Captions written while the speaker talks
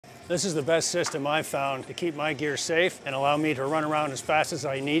This is the best system I've found to keep my gear safe and allow me to run around as fast as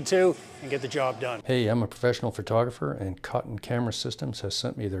I need to and get the job done. Hey, I'm a professional photographer, and Cotton Camera Systems has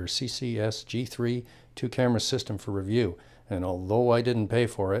sent me their CCS G3 2-camera system for review. And although I didn't pay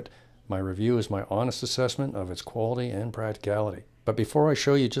for it, my review is my honest assessment of its quality and practicality. But before I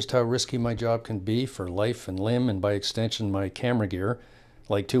show you just how risky my job can be for life and limb, and by extension my camera gear,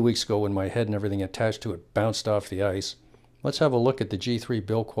 like 2 weeks ago when my head and everything attached to it bounced off the ice, let's have a look at the G3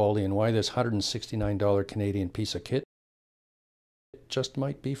 build quality and why this $169 Canadian piece of kit just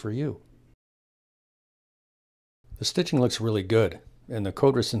might be for you. The stitching looks really good, and the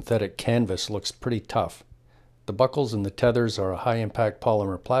Codra synthetic canvas looks pretty tough. The buckles and the tethers are a high-impact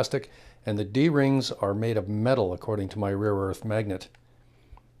polymer plastic, and the D-rings are made of metal according to my rare earth magnet.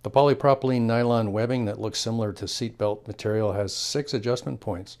 The polypropylene nylon webbing that looks similar to seatbelt material has 6 adjustment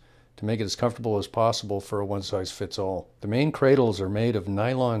points to make it as comfortable as possible for a one-size-fits-all. The main cradles are made of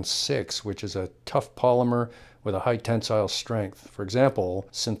nylon 6, which is a tough polymer with a high tensile strength. For example,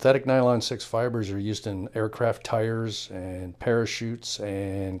 synthetic nylon 6 fibers are used in aircraft tires and parachutes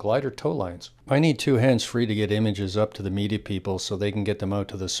and glider tow lines. I need 2 hands free to get images up to the media people so they can get them out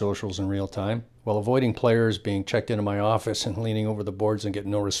to the socials in real time, while avoiding players being checked into my office and leaning over the boards and get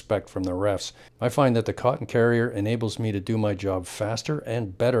no respect from the refs. I find that the Cotton Carrier enables me to do my job faster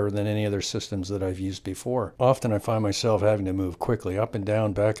and better than any other systems that I've used before. Often I find myself having to move quickly up and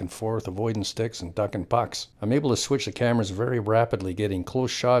down, back and forth, avoiding sticks and ducking pucks. I'm able to switch the cameras very rapidly, getting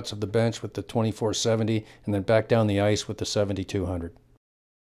close shots of the bench with the 24-70 and then back down the ice with the 7200.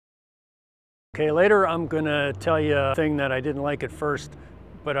 Okay, later I'm going to tell you a thing that I didn't like at first,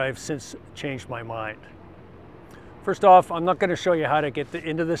 but I've since changed my mind. First off, I'm not going to show you how to get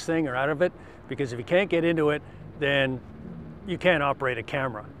into this thing or out of it, because if you can't get into it, then you can't operate a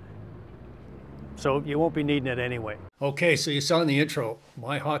camera. So you won't be needing it anyway. Okay, so you saw in the intro,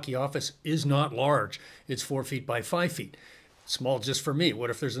 my hockey office is not large. It's 4 feet by 5 feet. Small just for me. What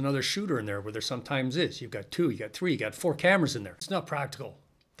if there's another shooter in there where there sometimes is? You've got 2, you got 3, you got 4 cameras in there. It's not practical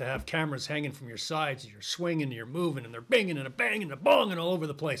to have cameras hanging from your sides, you're swinging and you're moving and they're banging and a bang and a bong and all over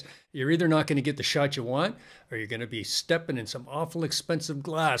the place. You're either not going to get the shot you want, or you're going to be stepping in some awful expensive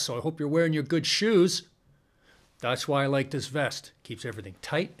glass, so I hope you're wearing your good shoes. That's why I like this vest. Keeps everything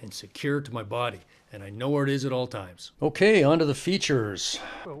tight and secure to my body, and I know where it is at all times. Okay, on to the features.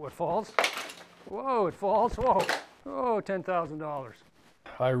 Oh, it falls. Whoa, it falls. Whoa. Oh, $10,000.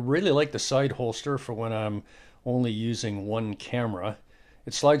 I really like the side holster for when I'm only using one camera.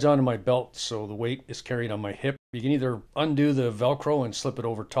 It slides onto my belt, so the weight is carried on my hip. You can either undo the Velcro and slip it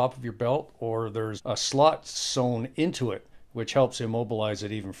over top of your belt, or there's a slot sewn into it, which helps immobilize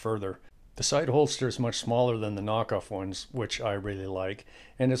it even further. The side holster is much smaller than the knockoff ones, which I really like,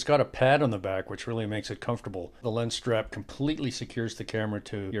 and it's got a pad on the back, which really makes it comfortable. The lens strap completely secures the camera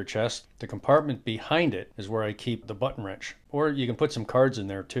to your chest. The compartment behind it is where I keep the button wrench, or you can put some cards in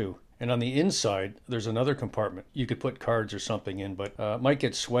there too. And on the inside, there's another compartment. You could put cards or something in, but it might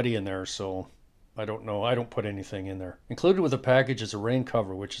get sweaty in there, so I don't know. I don't put anything in there. Included with the package is a rain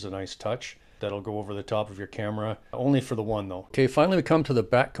cover, which is a nice touch. That'll go over the top of your camera. Only for the one, though. Okay, finally we come to the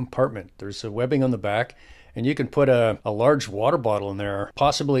back compartment. There's a webbing on the back, and you can put a large water bottle in there,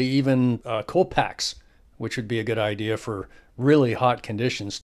 possibly even cold packs, which would be a good idea for really hot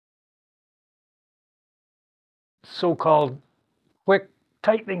conditions. So-called quick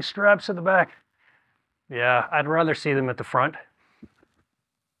tightening straps at the back. Yeah, I'd rather see them at the front.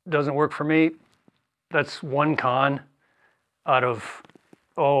 Doesn't work for me. That's one con out of,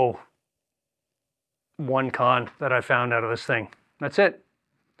 one con that I found out of this thing. That's it.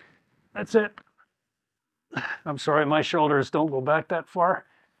 That's it. I'm sorry, my shoulders don't go back that far.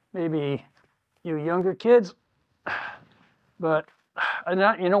 Maybe you younger kids. But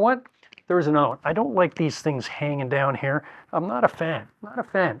you know what? There's another one. I don't like these things hanging down here. I'm not a fan. Not a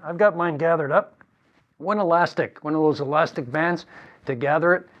fan. I've got mine gathered up. One elastic, one of those elastic bands to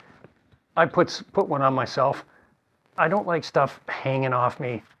gather it. I put one on myself. I don't like stuff hanging off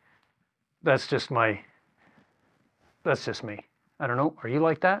me. That's just me. I don't know. Are you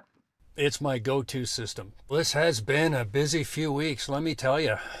like that? It's my go-to system. This has been a busy few weeks, let me tell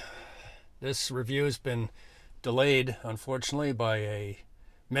you. This review has been delayed, unfortunately, by a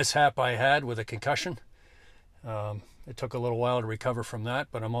mishap I had with a concussion. It took a little while to recover from that,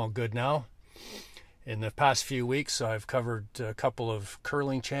 but I'm all good now. In the past few weeks, I've covered a couple of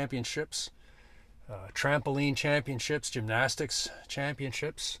curling championships, trampoline championships, gymnastics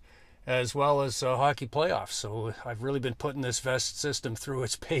championships, as well as hockey playoffs. So I've really been putting this vest system through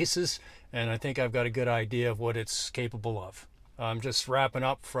its paces, and I think I've got a good idea of what it's capable of. I'm just wrapping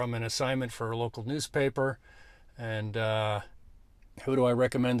up from an assignment for a local newspaper, and Who do I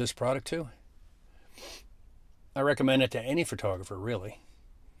recommend this product to? I recommend it to any photographer, really.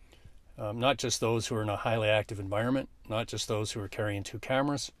 Not just those who are in a highly active environment, not just those who are carrying 2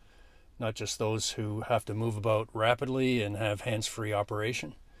 cameras, not just those who have to move about rapidly and have hands-free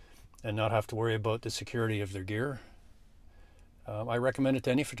operation and not have to worry about the security of their gear. I recommend it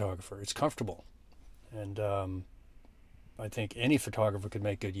to any photographer. It's comfortable, and I think any photographer could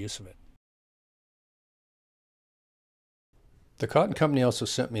make good use of it. The Cotton Company also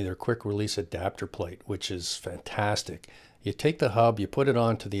sent me their quick release adapter plate, which is fantastic. You take the hub, you put it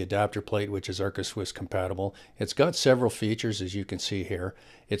onto the adapter plate, which is Arca-Swiss compatible. It's got several features, as you can see here.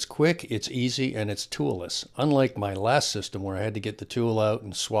 It's quick, it's easy, and it's toolless, unlike my last system where I had to get the tool out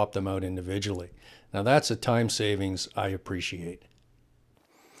and swap them out individually. Now that's a time savings I appreciate.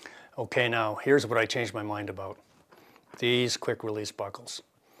 Okay, now here's what I changed my mind about. These quick release buckles.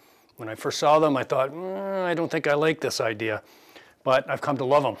 When I first saw them, I thought, I don't think I like this idea, but I've come to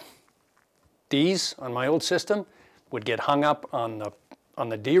love them. These, on my old system, would get hung up on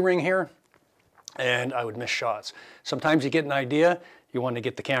the D-ring here, and I would miss shots. Sometimes you get an idea, you want to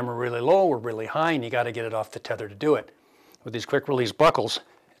get the camera really low or really high, and you got to get it off the tether to do it. With these quick release buckles,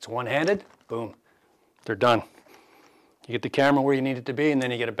 it's one-handed, boom, they're done. You get the camera where you need it to be, and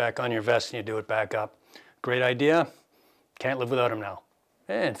then you get it back on your vest and you do it back up. Great idea, can't live without them now.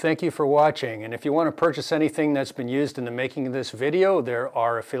 And thank you for watching. And if you want to purchase anything that's been used in the making of this video, there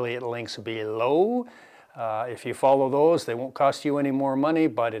are affiliate links below. If you follow those, they won't cost you any more money,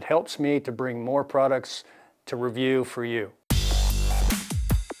 but it helps me to bring more products to review for you.